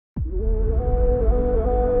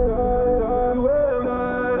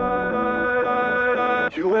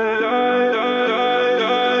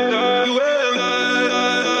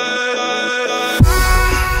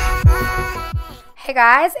Hey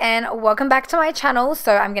guys, and welcome back to my channel.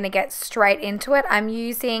 So I'm going to get straight into it. I'm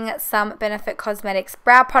using some Benefit Cosmetics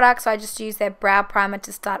brow products. So I just use their brow primer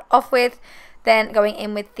to start off with. Then going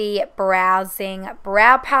in with the Zing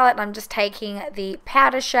brow palette. I'm just taking the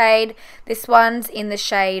powder shade. This one's in the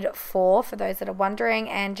shade 4 for those that are wondering.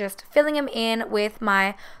 And just filling them in with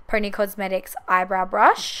my Pony Cosmetics eyebrow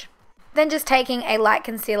brush. Then just taking a light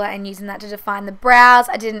concealer and using that to define the brows.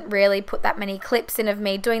 I didn't really put that many clips in of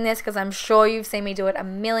me doing this because I'm sure you've seen me do it a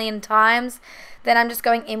million times. Then I'm just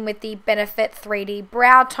going in with the Benefit 3D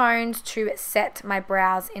brow tones to set my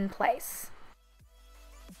brows in place.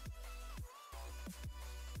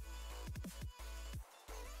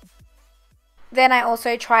 Then I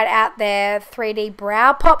also tried out their 3D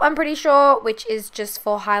brow pop, I'm pretty sure, which is just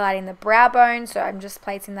for highlighting the brow bone. So I'm just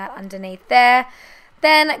placing that underneath there.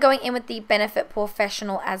 Then going in with the Benefit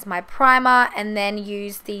Porefessional as my primer, and then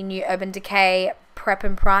use the new Urban Decay Prep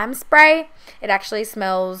and Prime spray. It actually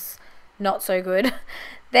smells not so good.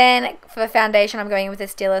 Then for foundation, I'm going in with the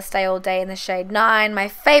Stila Stay All Day in the shade 9. My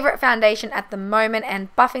favorite foundation at the moment,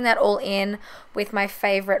 and buffing that all in with my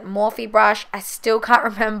favorite Morphe brush. I still can't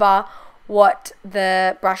remember what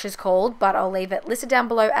the brush is called, but I'll leave it listed down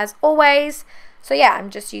below as always. So yeah, I'm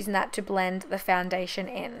just using that to blend the foundation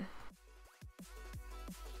in.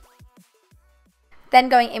 Then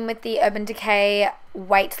going in with the Urban Decay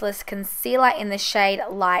Weightless Concealer in the shade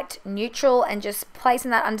Light Neutral, and just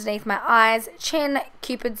placing that underneath my eyes, chin,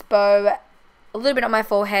 cupid's bow, a little bit on my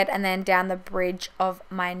forehead, and then down the bridge of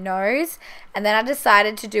my nose. And then I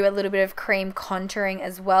decided to do a little bit of cream contouring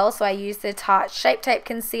as well. So I used the Tarte Shape Tape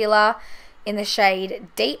Concealer in the shade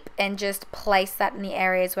Deep and just place that in the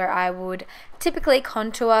areas where I would typically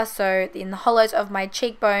contour. So in the hollows of my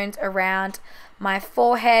cheekbones, around my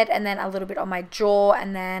forehead, and then a little bit on my jaw,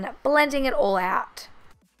 and then blending it all out.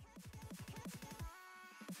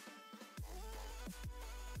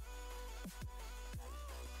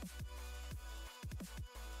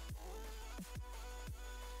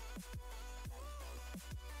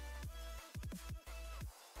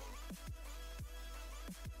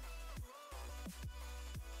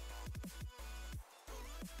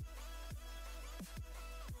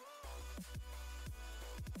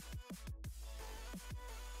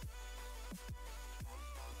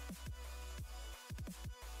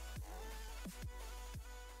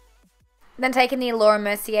 Then taking the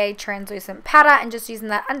Mercier translucent powder and just using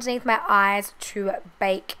that underneath my eyes to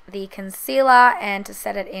bake the concealer and to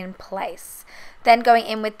set it in place. Then going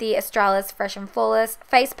in with the Australis Fresh and Flawless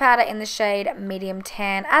face powder in the shade Medium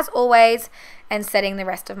Tan as always, and setting the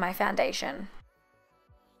rest of my foundation.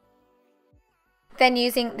 Then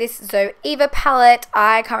using this Zoeva palette,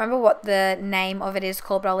 I can't remember what the name of it is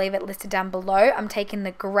called, but I'll leave it listed down below. I'm taking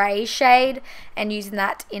the grey shade and using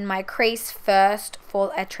that in my crease first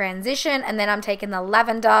for a transition, and then I'm taking the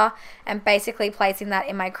lavender and basically placing that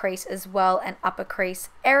in my crease as well, and upper crease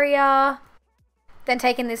area. Then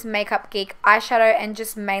taking this Makeup Geek eyeshadow and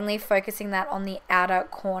just mainly focusing that on the outer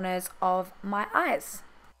corners of my eyes.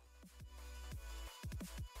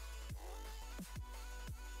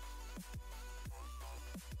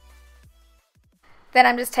 Then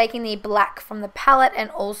I'm just taking the black from the palette and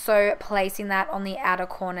also placing that on the outer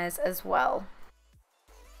corners as well.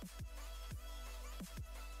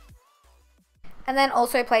 And then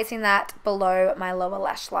also placing that below my lower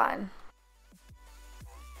lash line.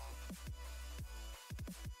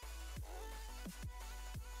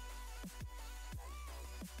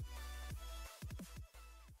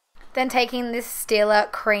 Then taking this Stila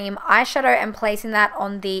Creme eyeshadow and placing that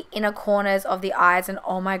on the inner corners of the eyes, and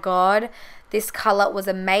oh my god, this color was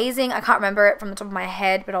amazing. I can't remember it from the top of my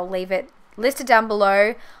head, but I'll leave it listed down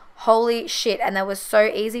below. Holy shit, and that was so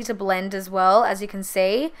easy to blend as well, as you can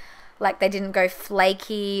see. Like, they didn't go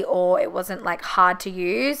flaky, or it wasn't like hard to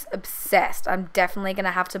use. Obsessed. I'm definitely going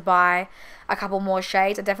to have to buy a couple more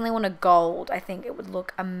shades. I definitely want a gold. I think it would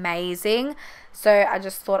look amazing. So I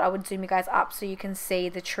just thought I would zoom you guys up so you can see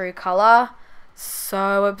the true color.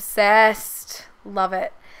 So obsessed. Love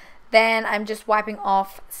it. Then I'm just wiping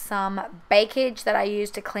off some bakage that I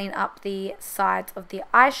used to clean up the sides of the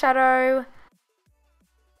eyeshadow.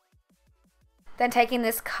 Then taking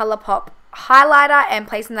this ColourPop highlighter and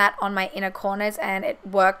placing that on my inner corners, and it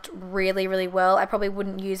worked really, really well. I probably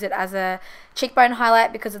wouldn't use it as a cheekbone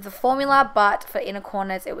highlight because of the formula, but for inner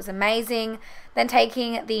corners it was amazing. Then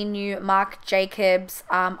taking the new Marc Jacobs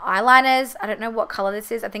eyeliners. I don't know what color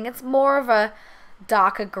this is. I think it's more of a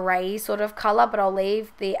darker grey sort of color, but I'll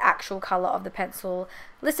leave the actual color of the pencil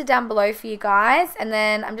listed down below for you guys. And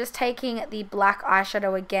then I'm just taking the black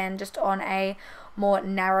eyeshadow again, just on a more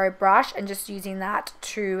narrow brush, and just using that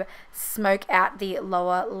to smoke out the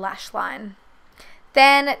lower lash line.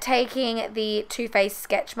 Then taking the Too Faced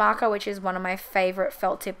sketch marker, which is one of my favorite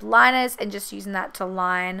felt tip liners, and just using that to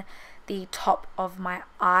line the top of my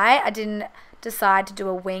eye. I didn't decide to do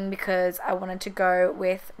a wing because I wanted to go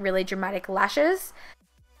with really dramatic lashes.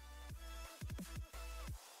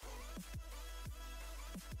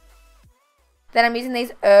 Then I'm using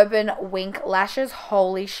these Urban Wink lashes.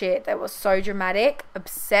 Holy shit, they were so dramatic.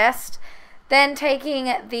 Obsessed. Then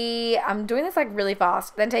taking the, I'm doing this like really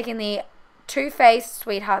fast. Then taking the Too Faced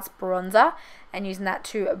Sweethearts bronzer and using that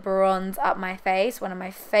to bronze up my face. One of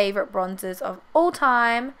my favorite bronzers of all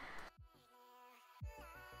time.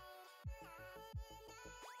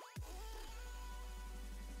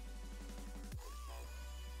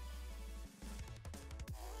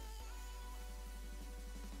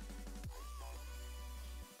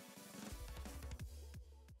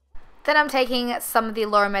 Then I'm taking some of the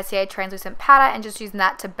Laura Mercier translucent powder and just using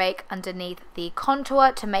that to bake underneath the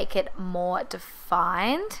contour to make it more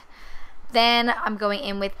defined. Then I'm going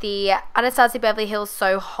in with the Anastasia Beverly Hills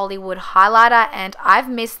So Hollywood highlighter, and I've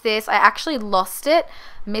missed this. I actually lost it,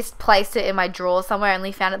 misplaced it in my drawer somewhere,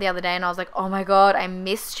 only found it the other day, and I was like, oh my god, I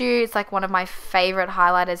missed you. It's like one of my favorite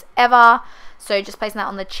highlighters ever. So just placing that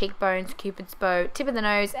on the cheekbones, Cupid's bow, tip of the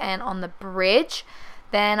nose, and on the bridge.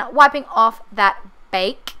 Then wiping off that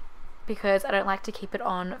bake, because I don't like to keep it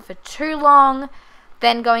on for too long.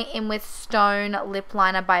 Then going in with Stone Lip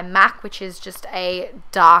Liner by MAC, which is just a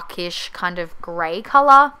darkish kind of grey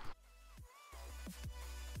colour.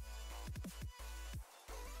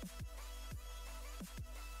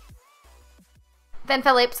 Then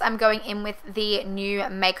for lips, I'm going in with the new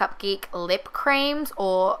Makeup Geek lip creams,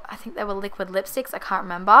 or I think they were liquid lipsticks, I can't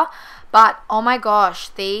remember. But oh my gosh,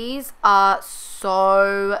 these are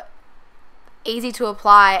so easy to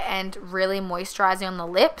apply and really moisturizing on the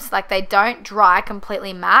lips. Like, they don't dry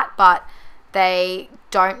completely matte, but they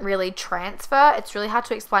don't really transfer. It's really hard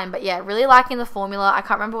to explain, but yeah, really liking the formula. I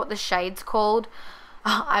can't remember what the shade's called.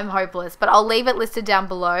 I'm hopeless, but I'll leave it listed down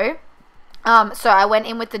below. So I went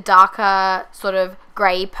in with the darker sort of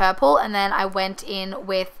grey purple, and then I went in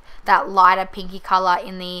with that lighter pinky color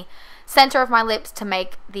in the center of my lips to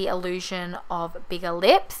make the illusion of bigger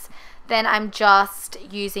lips. Then I'm just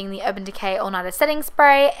using the Urban Decay All Nighter Setting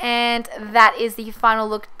Spray, and that is the final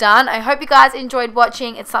look done. I hope you guys enjoyed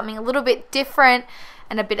watching. It's something a little bit different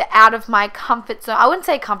and a bit out of my comfort zone. I wouldn't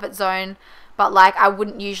say comfort zone, but like, I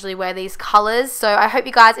wouldn't usually wear these colors. So I hope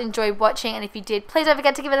you guys enjoyed watching, and if you did, please don't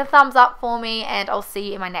forget to give it a thumbs up for me, and I'll see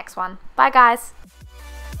you in my next one. Bye guys.